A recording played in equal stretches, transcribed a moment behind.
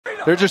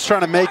They're just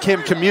trying to make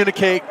him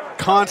communicate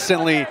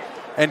constantly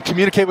and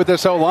communicate with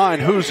this O-line,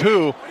 who's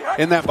who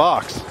in that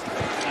box.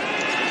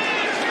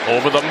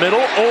 Over the middle,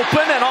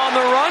 open and on the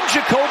run,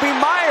 Jakobi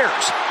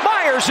Meyers.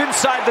 Meyers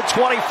inside the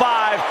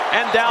 25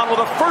 and down with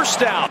a first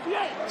down.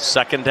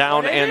 Second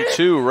down and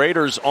 2.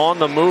 Raiders on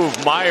the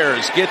move.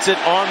 Meyers gets it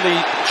on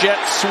the jet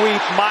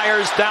sweep.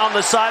 Meyers down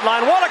the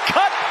sideline. What a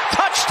cut!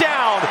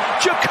 Touchdown!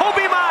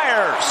 Jakobi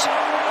Meyers!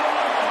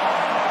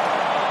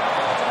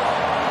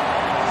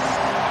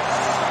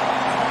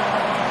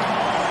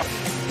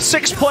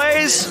 Six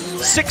plays,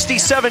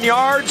 67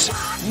 yards,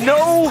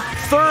 no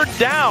third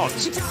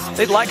downs.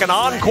 They'd like an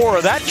encore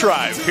of that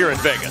drive here in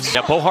Vegas.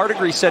 Yeah, Bo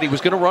Hardigree said he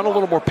was going to run a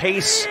little more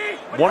pace.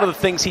 One of the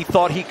things he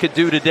thought he could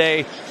do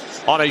today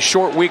on a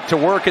short week to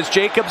work as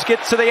Jacobs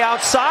gets to the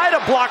outside,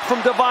 a block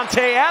from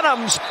Davante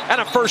Adams, and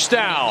a first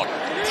down.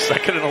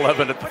 2nd and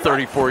 11 at the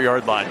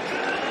 34-yard line.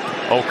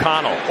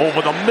 O'Connell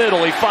over the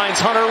middle. He finds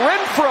Hunter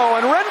Renfrow,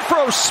 and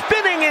Renfrow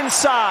spinning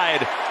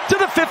inside to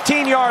the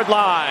 15-yard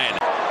line.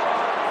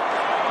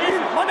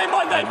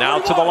 And now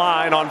to the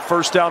line on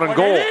first down and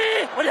goal.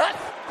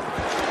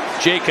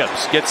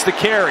 Jacobs gets the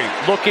carry,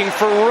 looking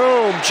for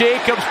room.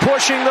 Jacobs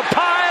pushing the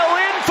pile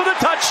in for the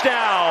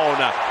touchdown.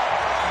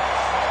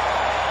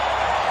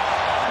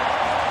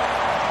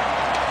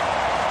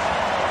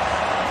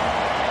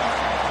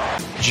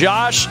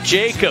 Josh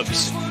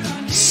Jacobs,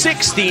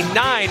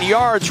 69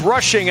 yards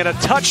rushing and a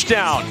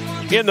touchdown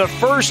in the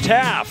first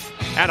half,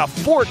 and a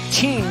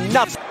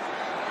 14-0.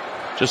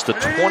 Just the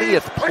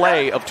 20th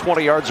play of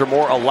 20 yards or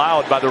more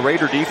allowed by the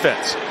Raider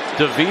defense.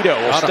 DeVito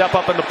will step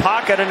up in the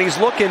pocket, and he's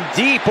looking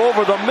deep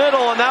over the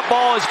middle, and that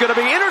ball is going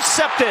to be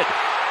intercepted.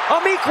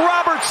 Amik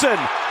Robertson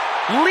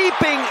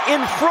leaping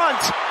in front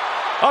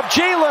of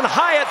Jalen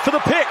Hyatt for the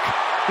pick.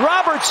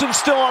 Robertson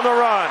still on the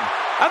run,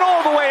 and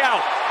all the way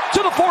out to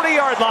the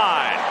 40-yard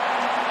line.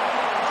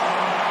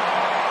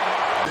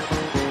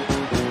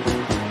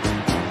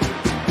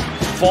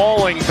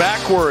 Falling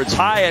backwards,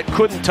 Hyatt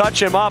couldn't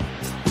touch him up.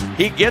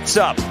 He gets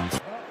up.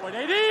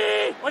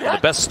 The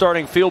best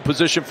starting field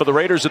position for the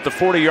Raiders at the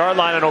 40-yard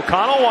line, and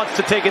O'Connell wants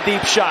to take a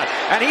deep shot.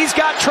 And he's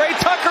got Trey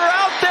Tucker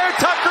out there.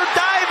 Tucker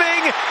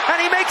diving,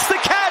 and he makes the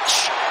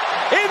catch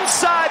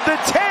inside the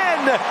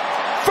 10.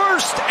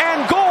 First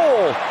and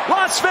goal,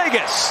 Las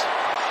Vegas.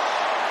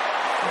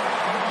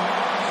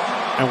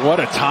 And what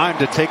a time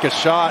to take a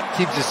shot.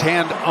 Keeps his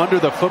hand under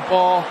the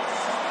football,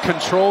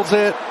 controls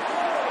it.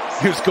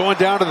 He was going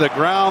down to the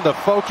ground, the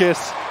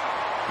focus.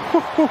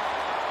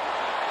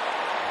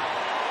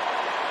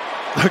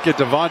 Look at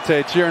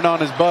Davante cheering on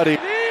his buddy.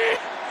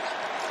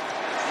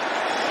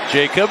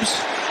 Jacobs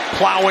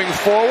plowing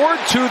forward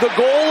to the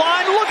goal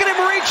line. Look at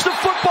him reach the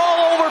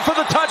football over for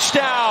the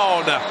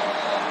touchdown.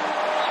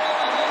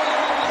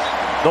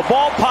 The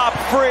ball popped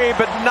free,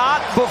 but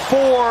not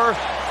before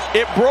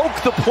it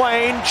broke the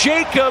plane.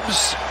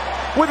 Jacobs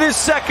with his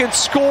second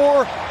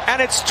score,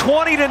 and it's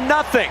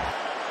 20-0.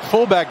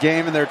 Fullback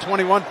game, and they're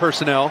 21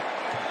 personnel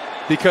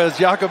because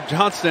Jakob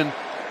Johnston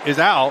is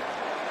out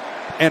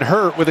and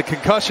hurt with a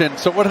concussion.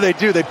 So what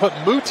do? They put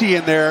Muti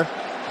in there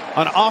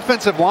on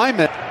offensive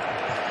lineman.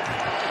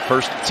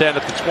 First and 10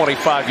 at the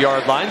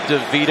 25-yard line.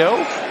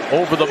 DeVito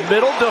over the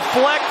middle,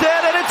 deflected,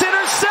 and it's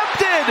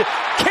intercepted.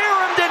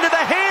 Caromed into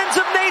the hands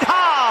of Nate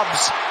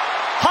Hobbs.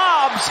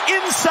 Hobbs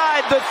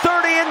inside the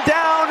 30 and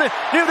down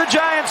near the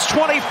Giants'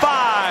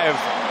 25.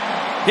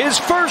 His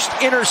first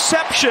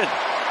interception.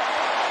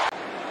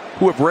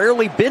 Who have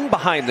rarely been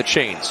behind the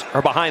chains,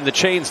 are behind the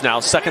chains now.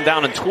 2nd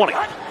down and 20.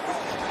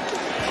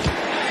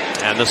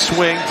 And the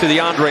swing to the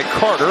Andre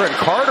Carter, and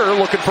Carter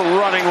looking for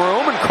running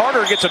room, and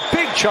Carter gets a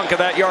big chunk of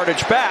that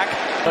yardage back.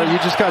 You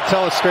just got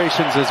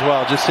telestrations as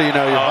well, just so you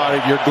know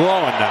you're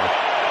glowing now.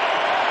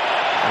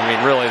 I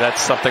mean, really,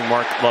 that's something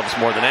Mark loves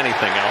more than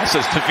anything else,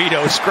 as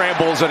DeVito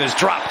scrambles and is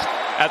dropped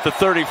at the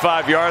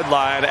 35-yard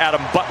line.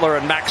 Adam Butler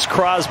and Max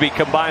Crosby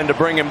combined to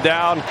bring him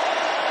down.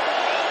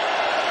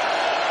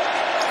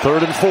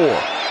 3rd and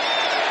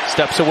 4.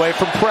 Steps away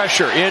from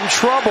pressure, in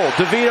trouble.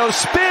 DeVito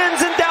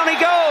spins, and down he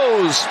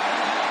goes.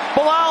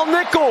 Bilal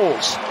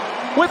Nichols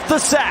with the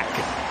sack.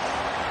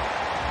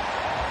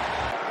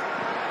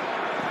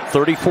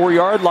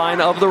 34-yard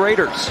line of the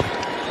Raiders.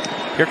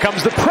 Here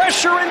comes the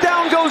pressure, and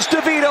down goes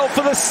DeVito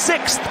for the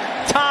 6th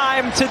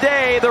time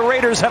today. The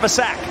Raiders have a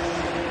sack.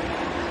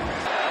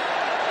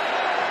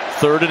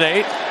 3rd and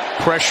 8.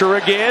 Pressure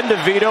again.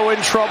 DeVito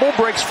in trouble.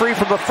 Breaks free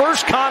from the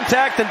first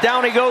contact, and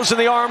down he goes in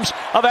the arms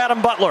of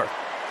Adam Butler.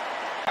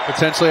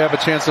 Potentially have a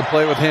chance to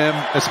play with him,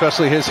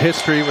 especially his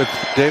history with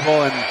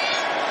Dable and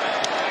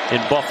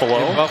in Buffalo.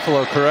 In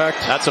Buffalo, correct.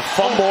 That's a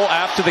fumble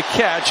after the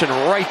catch, and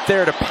right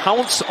there to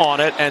pounce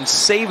on it and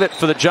save it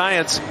for the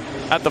Giants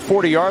at the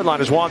 40-yard line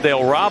is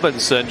Wan'Dale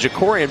Robinson.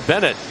 Jacorian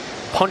Bennett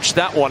punched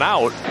that one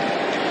out.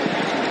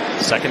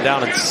 2nd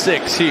down and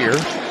 6 here.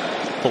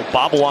 Little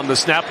bobble on the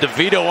snap.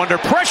 DeVito under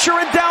pressure,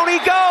 and down he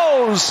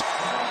goes.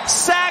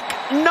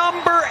 Sack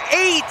number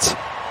 8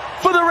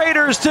 for the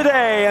Raiders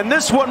today, and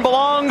this one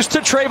belongs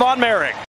to Trayvon Merrick.